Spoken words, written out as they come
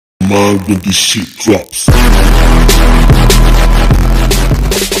mind when this shit drops.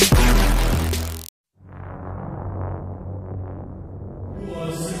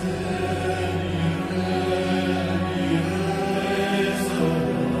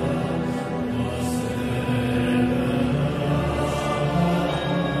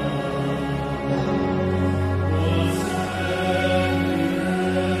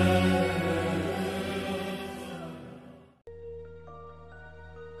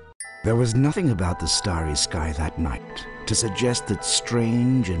 There was nothing about the starry sky that night to suggest that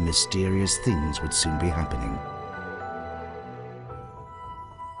strange and mysterious things would soon be happening.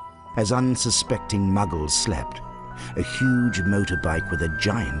 As unsuspecting muggles slept, a huge motorbike with a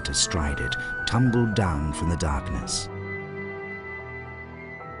giant astride it tumbled down from the darkness.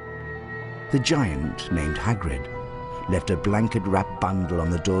 The giant, named Hagrid, left a blanket-wrapped bundle on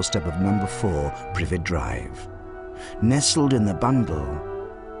the doorstep of number 4 Privet Drive. Nestled in the bundle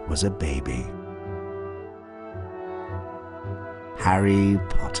was a baby. Harry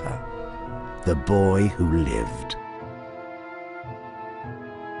Potter, the boy who lived.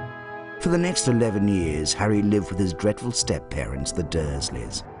 For the next 11 years, Harry lived with his dreadful step-parents, the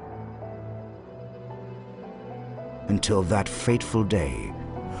Dursleys. Until that fateful day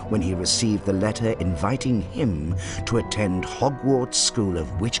when he received the letter inviting him to attend Hogwarts School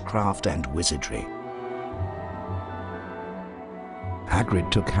of Witchcraft and Wizardry.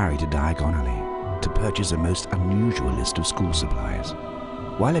 Hagrid took Harry to Diagon Alley to purchase a most unusual list of school supplies.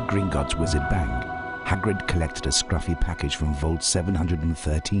 While at Gringotts Wizard Bank, Hagrid collected a scruffy package from Vault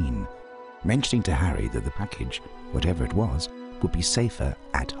 713, mentioning to Harry that the package, whatever it was, would be safer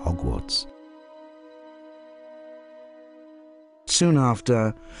at Hogwarts. Soon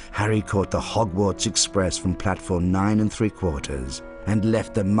after, Harry caught the Hogwarts Express from platform 9 3/4 and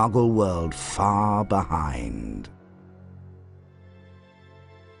left the Muggle world far behind.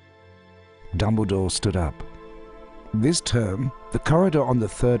 Dumbledore stood up. This term, the corridor on the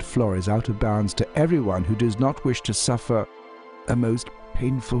 3rd floor is out of bounds to everyone who does not wish to suffer a most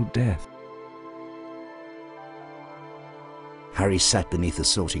painful death. Harry sat beneath a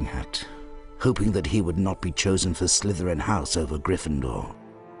sorting hat, hoping that he would not be chosen for Slytherin House over Gryffindor.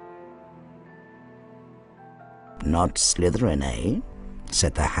 "Not Slytherin, eh?"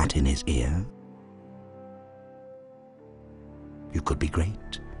 said the hat in his ear. "You could be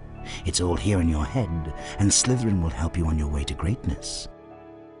great. It's all here in your head, and Slytherin will help you on your way to greatness."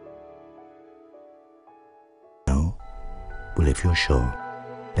 "No? Well, if you're sure,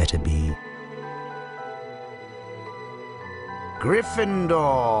 better be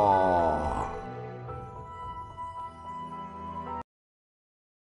Gryffindor."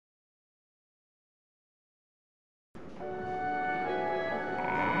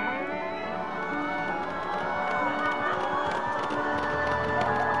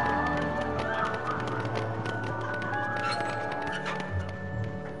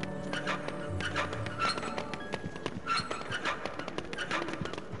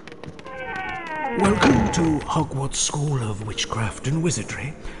 Welcome to Hogwarts School of Witchcraft and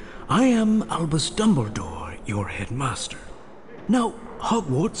Wizardry. I am Albus Dumbledore, your headmaster. Now,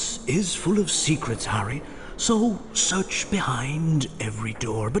 Hogwarts is full of secrets, Harry, so search behind every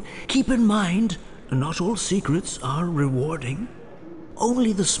door. But keep in mind, not all secrets are rewarding.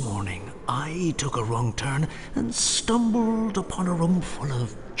 Only this morning, I took a wrong turn and stumbled upon a room full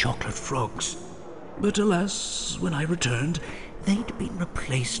of chocolate frogs. But alas, when I returned, they'd been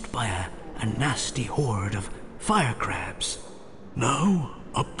replaced by a nasty horde of fire crabs. Now,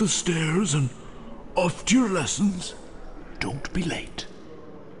 up the stairs and off to your lessons. Don't be late.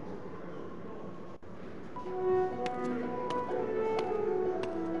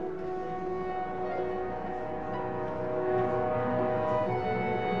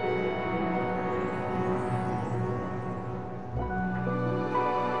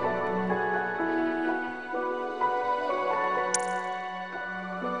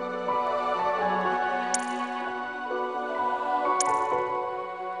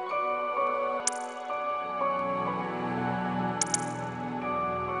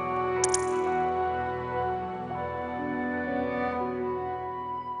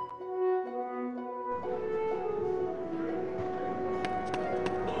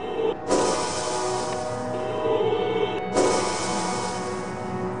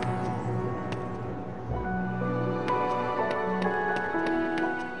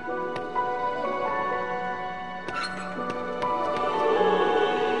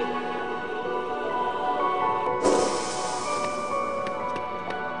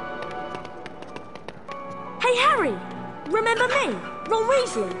 Remember me? Ron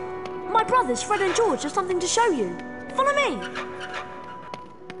Weasley? My brothers, Fred and George, have something to show you. Follow me.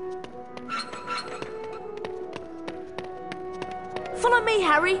 Follow me,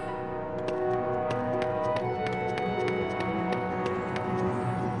 Harry.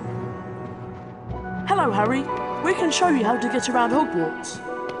 Hello, Harry. We can show you how to get around Hogwarts.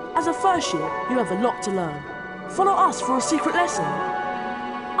 As a first year, you have a lot to learn. Follow us for a secret lesson.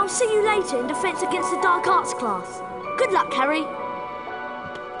 I'll see you later in Defence Against the Dark Arts class. Good luck, Harry.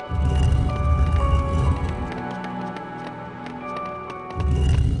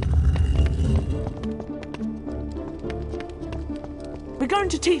 We're going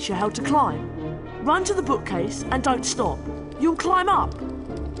to teach you how to climb. Run to the bookcase and don't stop. You'll climb up.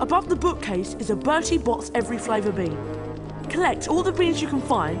 Above the bookcase is a Bertie Bott's Every Flavour bean. Collect all the beans you can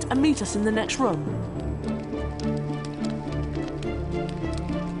find and meet us in the next room.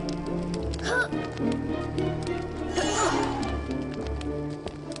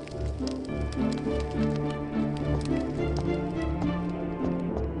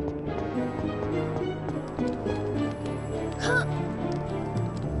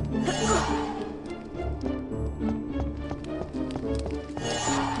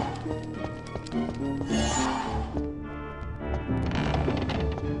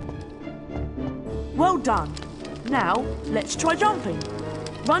 Well done. Now, let's try jumping.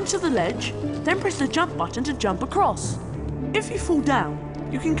 Run to the ledge, then press the jump button to jump across. If you fall down,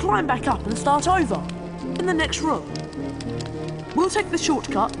 you can climb back up and start over, in the next room. We'll take the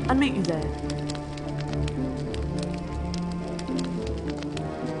shortcut and meet you there.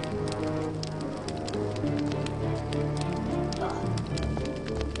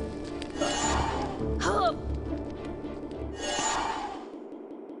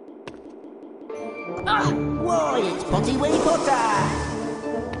 Why, it's Potty Wee Potter!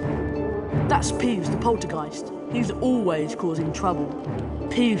 That's Peeves the poltergeist. He's always causing trouble.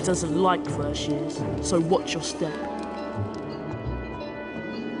 Peeves doesn't like first years, so watch your step.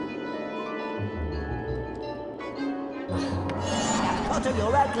 Potter,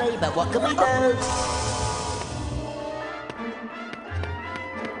 you're ugly, but what can we do?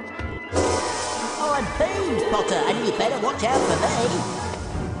 I'm Peeves, Potter, and you better watch out for me.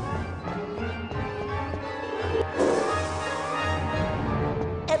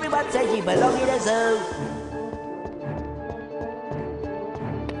 Everyone says you belong in a zoo.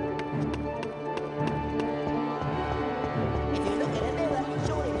 If you look in a mirror, you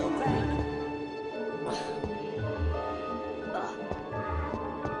surely will crack.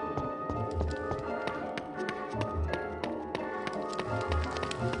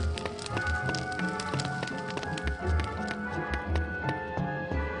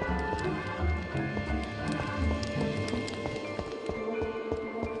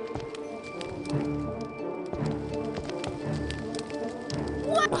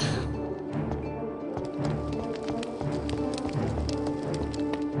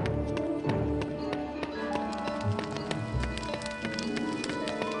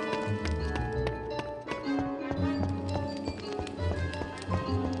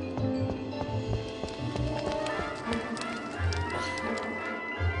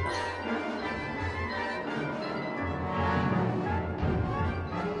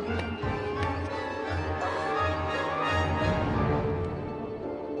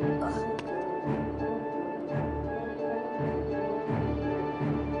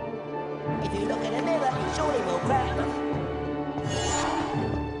 If you look in a mirror, you surely will crack.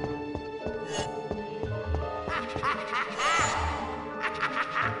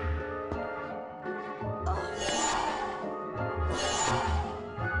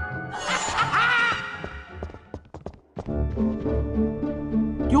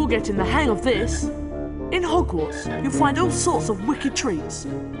 You're getting the hang of this. In Hogwarts, you'll find all sorts of wicked treats.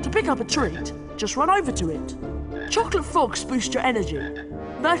 To pick up a treat, just run over to it. Chocolate frogs boost your energy.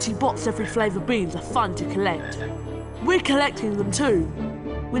 Bertie Bott's Every Flavour beans are fun to collect. We're collecting them too.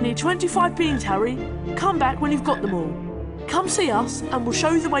 We need 25 beans, Harry. Come back when you've got them all. Come see us and we'll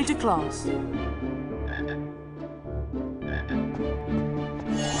show you the way to class.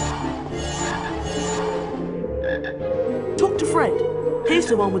 Talk to Fred. He's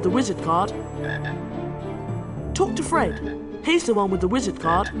the one with the wizard card. Talk to Fred. He's the one with the wizard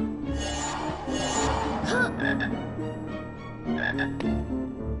card.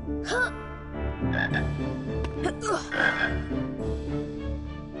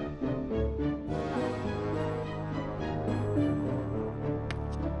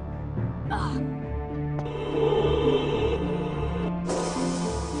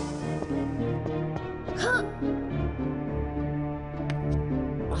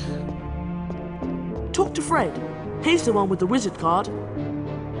 Talk to Fred. He's the one with the wizard card.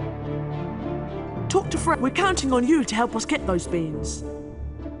 Talk to Fred. We're counting on you to help us get those beans.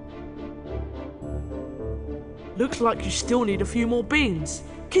 Looks like you still need a few more beans.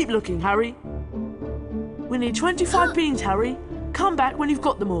 Keep looking, Harry. We need 25 beans, Harry. Come back when you've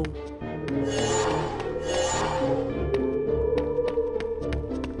got them all.